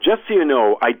just so you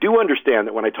know, I do understand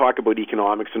that when I talk about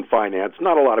economics and finance,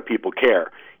 not a lot of people care,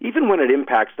 even when it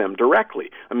impacts them directly.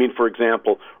 I mean, for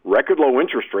example, record low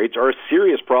interest rates are a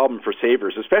serious problem for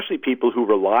savers, especially people who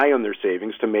rely on their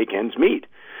savings to make ends meet.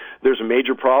 There's a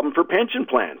major problem for pension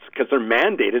plans because they're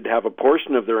mandated to have a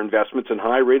portion of their investments in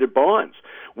high-rated bonds,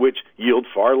 which yield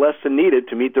far less than needed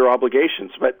to meet their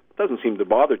obligations, but doesn't seem to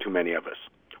bother too many of us.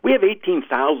 We have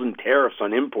 18,000 tariffs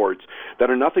on imports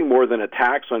that are nothing more than a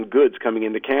tax on goods coming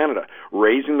into Canada,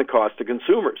 raising the cost to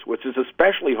consumers, which is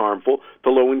especially harmful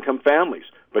to low-income families.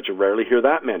 But you rarely hear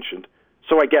that mentioned.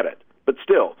 So I get it. But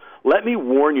still, let me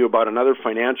warn you about another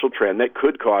financial trend that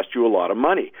could cost you a lot of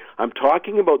money. I'm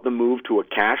talking about the move to a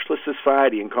cashless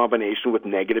society in combination with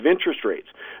negative interest rates.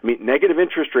 I mean, negative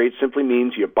interest rates simply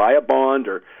means you buy a bond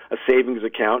or a savings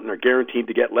account and are guaranteed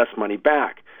to get less money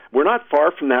back. We're not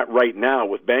far from that right now,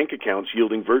 with bank accounts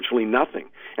yielding virtually nothing,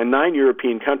 and 9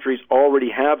 European countries already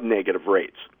have negative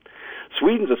rates.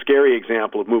 Sweden's a scary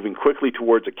example of moving quickly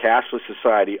towards a cashless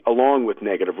society along with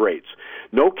negative rates.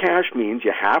 No cash means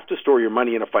you have to store your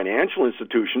money in a financial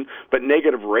institution, but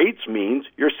negative rates means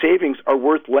your savings are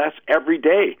worth less every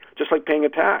day, just like paying a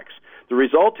tax. The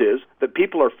result is that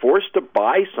people are forced to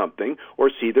buy something or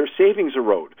see their savings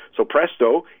erode. So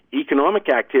presto, economic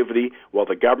activity while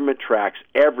the government tracks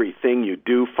everything you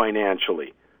do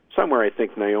financially. Somewhere I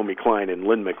think Naomi Klein and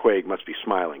Lynn McQuaig must be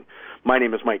smiling. My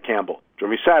name is Mike Campbell. Join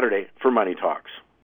me Saturday for Money Talks.